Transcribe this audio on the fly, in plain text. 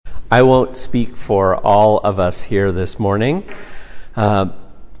I won't speak for all of us here this morning,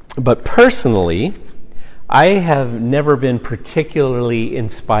 but personally, I have never been particularly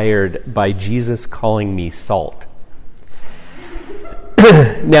inspired by Jesus calling me salt.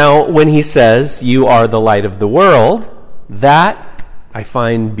 Now, when he says, "You are the light of the world," that I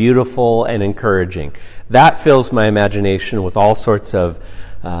find beautiful and encouraging. That fills my imagination with all sorts of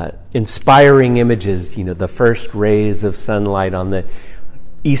inspiring images, the first rays of sunlight on the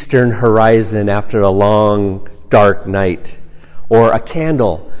eastern horizon after a long, dark night, or a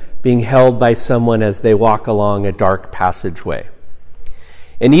candle being held by someone as they walk along a dark passageway.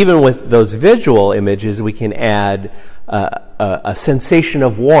 And even with those visual images, we can add a sensation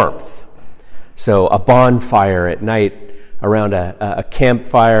of warmth. So a bonfire at night around a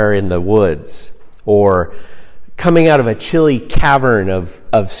campfire in the woods, or coming out of a chilly cavern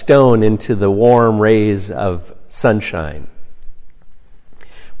of stone into the warm rays of sunshine.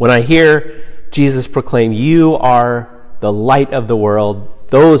 When I hear Jesus proclaim, "You are the light of the world,"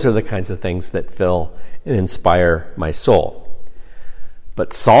 those are the kinds of things that fill and inspire my soul.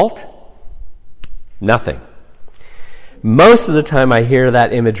 But salt? Nothing. Most of the time I hear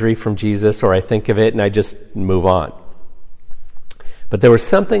that imagery from Jesus, or I think of it and I just move on. But there was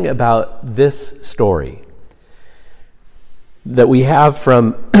something about this story that we have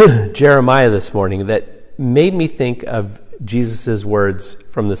from Jeremiah this morning that made me think of Jesus' words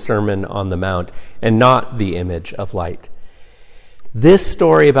from the Sermon on the Mount and not the image of light. This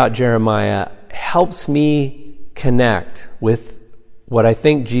story about Jeremiah helps me connect with what I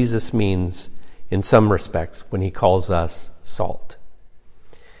think Jesus means in some respects when he calls us salt.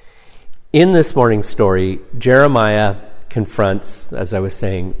 In this morning's story, Jeremiah confronts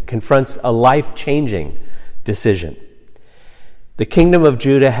a life-changing decision. The kingdom of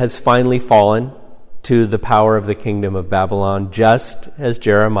Judah has finally fallen to the power of the kingdom of Babylon, just as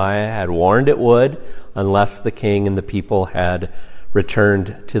Jeremiah had warned it would, unless the king and the people had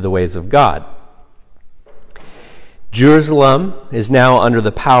returned to the ways of God. Jerusalem is now under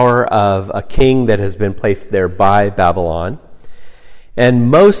the power of a king that has been placed there by Babylon, and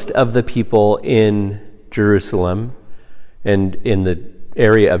most of the people in Jerusalem and in the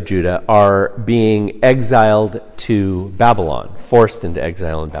area of Judah are being exiled to Babylon, forced into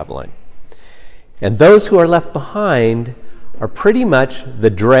exile in Babylon. And those who are left behind are pretty much the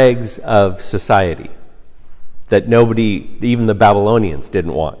dregs of society that nobody, even the Babylonians,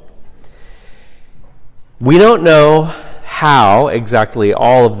 didn't want. We don't know how exactly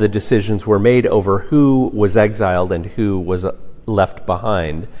all of the decisions were made over who was exiled and who was left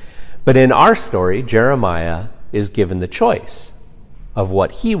behind. But in our story, Jeremiah is given the choice of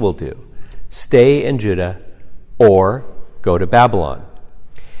what he will do: stay in Judah or go to Babylon.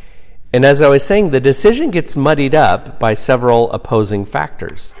 And as I was saying, the decision gets muddied up by several opposing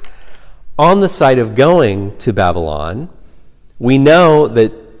factors. On the side of going to Babylon, we know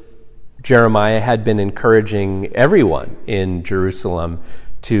that Jeremiah had been encouraging everyone in Jerusalem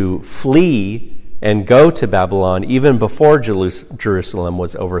to flee and go to Babylon even before Jerusalem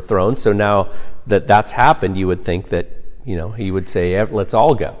was overthrown. So now that that's happened, you would think that, he would say, let's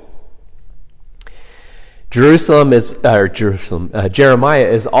all go. Jeremiah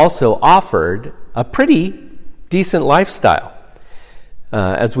is also offered a pretty decent lifestyle.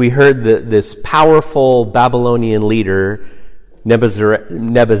 As we heard, this powerful Babylonian leader,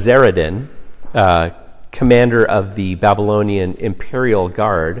 Nebuzaradan, commander of the Babylonian Imperial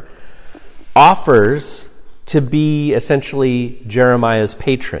Guard, offers to be essentially Jeremiah's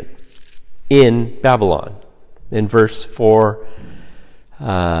patron in Babylon. In verse 4,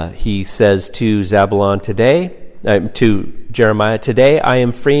 he says to Jeremiah, "Today I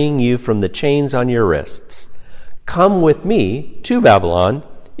am freeing you from the chains on your wrists. Come with me to Babylon,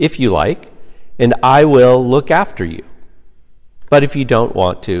 if you like, and I will look after you. But if you don't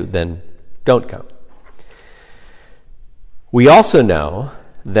want to, then don't come." We also know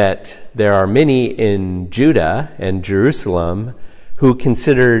that there are many in Judah and Jerusalem who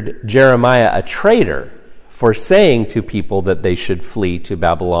considered Jeremiah a traitor for saying to people that they should flee to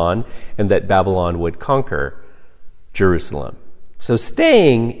Babylon and that Babylon would conquer Jerusalem. So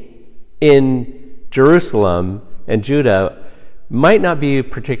staying in Jerusalem and Judah might not be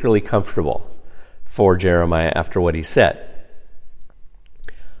particularly comfortable for Jeremiah after what he said.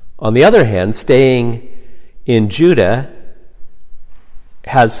 On the other hand, staying in Judah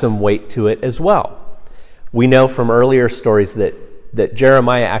has some weight to it as well. We know from earlier stories that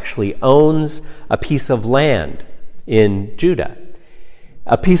Jeremiah actually owns a piece of land in Judah.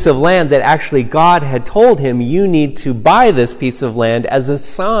 A piece of land that actually God had told him, you need to buy this piece of land as a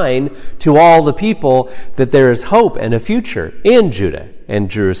sign to all the people that there is hope and a future in Judah and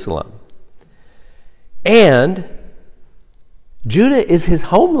Jerusalem. And Judah is his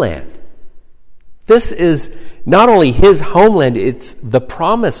homeland. This is not only his homeland, it's the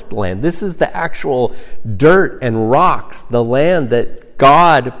promised land. This is the actual dirt and rocks, the land that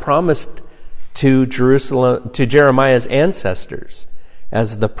God promised to Jerusalem, to Jeremiah's ancestors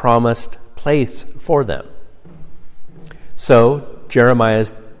as the promised place for them. So Jeremiah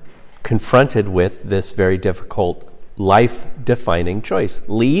is confronted with this very difficult, life-defining choice.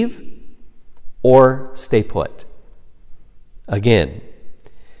 Leave or stay put. Again,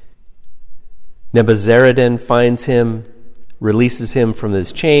 Nebuzaradan finds him, releases him from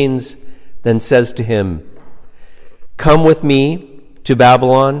his chains, then says to him, "Come with me to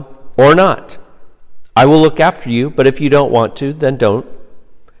Babylon or not. I will look after you, but if you don't want to, then don't.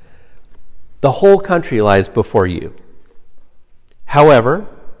 The whole country lies before you. However,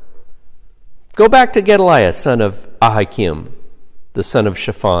 go back to Gedaliah, son of Ahikam, the son of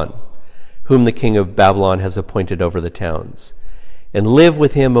Shaphan, whom the king of Babylon has appointed over the towns, and live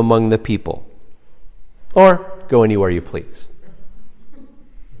with him among the people. Or go anywhere you please."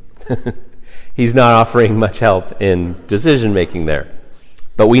 He's not offering much help in decision-making there.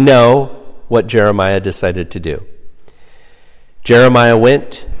 But we know what Jeremiah decided to do. Jeremiah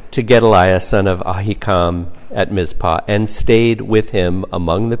went to Gedaliah, son of Ahikam, at Mizpah, and stayed with him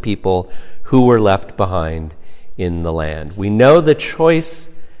among the people who were left behind in the land. We know the choice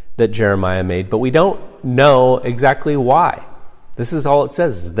that Jeremiah made, but we don't know exactly why. This is all it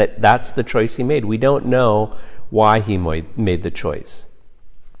says, is that that's the choice he made. We don't know why he made the choice.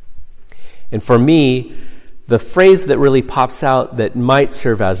 And for me, the phrase that really pops out that might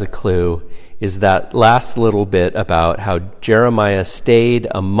serve as a clue is that last little bit about how Jeremiah stayed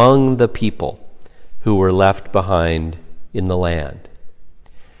among the people who were left behind in the land.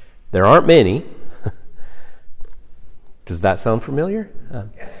 There aren't many. Does that sound familiar?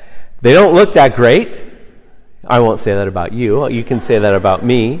 They don't look that great. I won't say that about you. You can say that about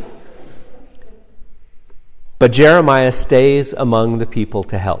me. But Jeremiah stays among the people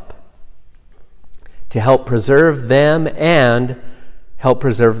to help preserve them and help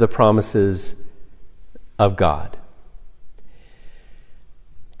preserve the promises of God.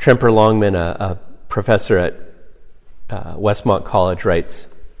 Tremper Longman, a professor at Westmont College,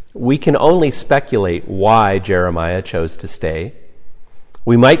 writes, "We can only speculate why Jeremiah chose to stay.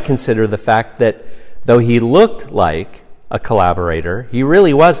 We might consider the fact that though he looked like a collaborator, he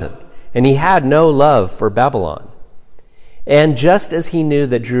really wasn't, and he had no love for Babylon. And just as he knew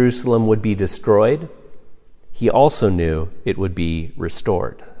that Jerusalem would be destroyed, he also knew it would be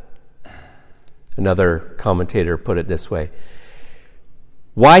restored." Another commentator put it this way: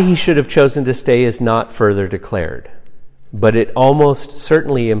 "Why he should have chosen to stay is not further declared, but it almost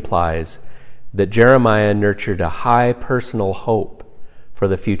certainly implies that Jeremiah nurtured a high personal hope for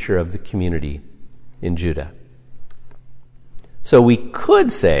the future of the community in Judah." So we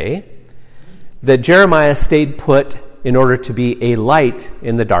could say that Jeremiah stayed put in order to be a light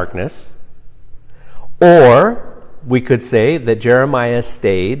in the darkness, or we could say that Jeremiah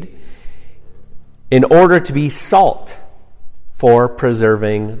stayed in order to be salt for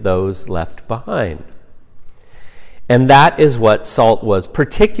preserving those left behind. And that is what salt was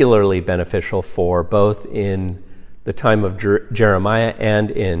particularly beneficial for, both in the time of Jeremiah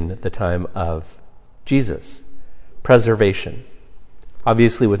and in the time of Jesus. Preservation.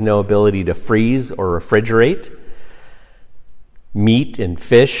 Obviously, with no ability to freeze or refrigerate meat and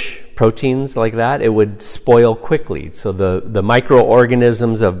fish, proteins like that, it would spoil quickly. So the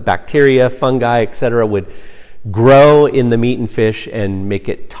microorganisms of bacteria, fungi, etc. would grow in the meat and fish and make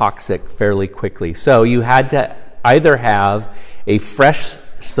it toxic fairly quickly. So you had to either have a fresh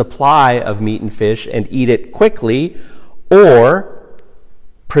supply of meat and fish and eat it quickly, or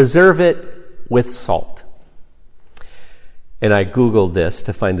preserve it with salt. And I Googled this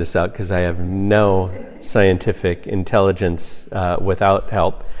to find this out because I have no scientific intelligence without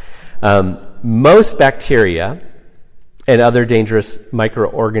help. Most bacteria and other dangerous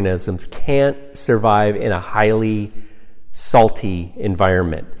microorganisms can't survive in a highly salty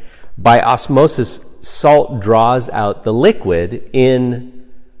environment. By osmosis, salt draws out the liquid in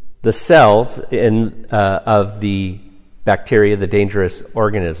the cells of the bacteria, the dangerous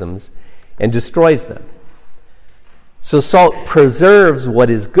organisms, and destroys them. So salt preserves what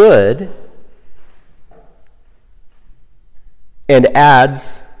is good and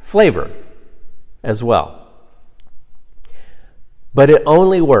adds flavor as well. But it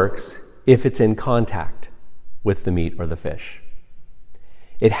only works if it's in contact with the meat or the fish.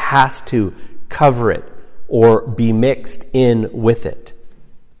 It has to cover it or be mixed in with it.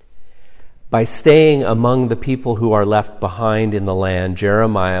 By staying among the people who are left behind in the land,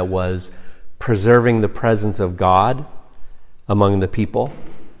 Jeremiah was preserving the presence of God among the people.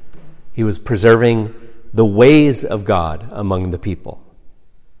 He was preserving the ways of God among the people.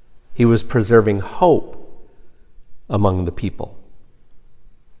 He was preserving hope among the people.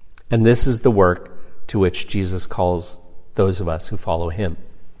 And this is the work to which Jesus calls those of us who follow him.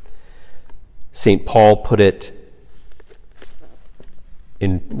 St. Paul put it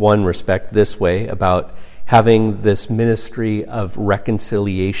in one respect this way about having this ministry of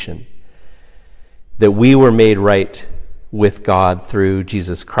reconciliation, that we were made right with God through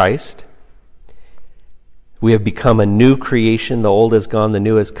Jesus Christ. We have become a new creation. The old is gone, the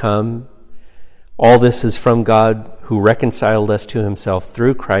new has come. All this is from God, who reconciled us to himself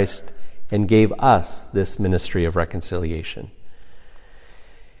through Christ and gave us this ministry of reconciliation.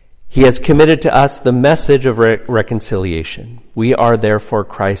 He has committed to us the message of reconciliation. We are therefore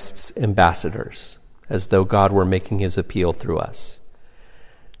Christ's ambassadors, as though God were making his appeal through us.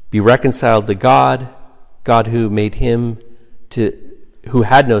 Be reconciled to God, God who made him who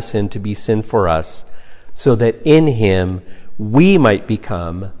had no sin to be sin for us, so that in him we might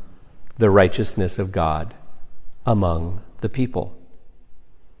become the righteousness of God among the people.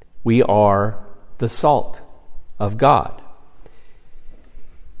 We are the salt of God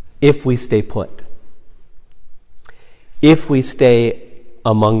if we stay put. If we stay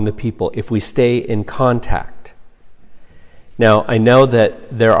among the people, if we stay in contact. Now, I know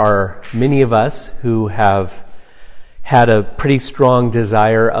that there are many of us who have had a pretty strong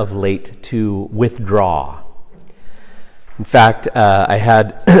desire of late to withdraw. In fact, I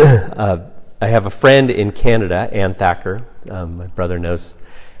have a friend in Canada, Ann Thacker, my brother knows,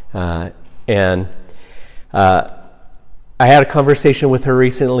 and I had a conversation with her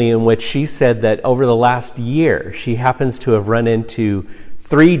recently in which she said that over the last year, she happens to have run into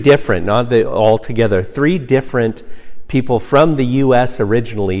three different people from the U.S.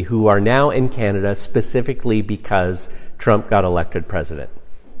 originally who are now in Canada specifically because Trump got elected president.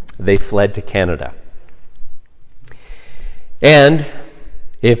 They fled to Canada. And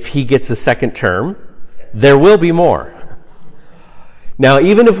if he gets a second term, there will be more. Now,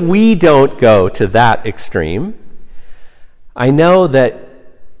 even if we don't go to that extreme, I know that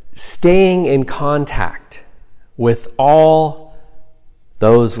staying in contact with all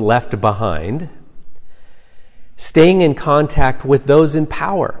those left behind, staying in contact with those in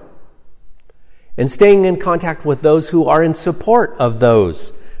power, and staying in contact with those who are in support of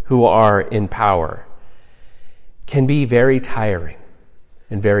those who are in power can be very tiring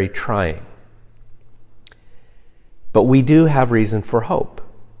and very trying. But we do have reason for hope.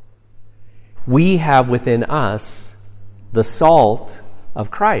 We have within us the salt of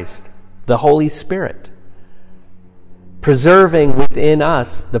Christ, the Holy Spirit, preserving within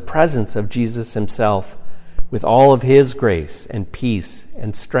us the presence of Jesus himself with all of his grace and peace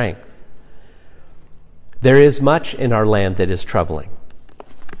and strength. There is much in our land that is troubling.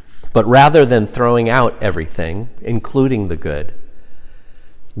 But rather than throwing out everything, including the good,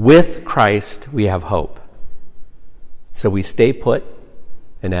 with Christ we have hope. So we stay put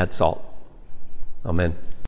and add salt. Amen.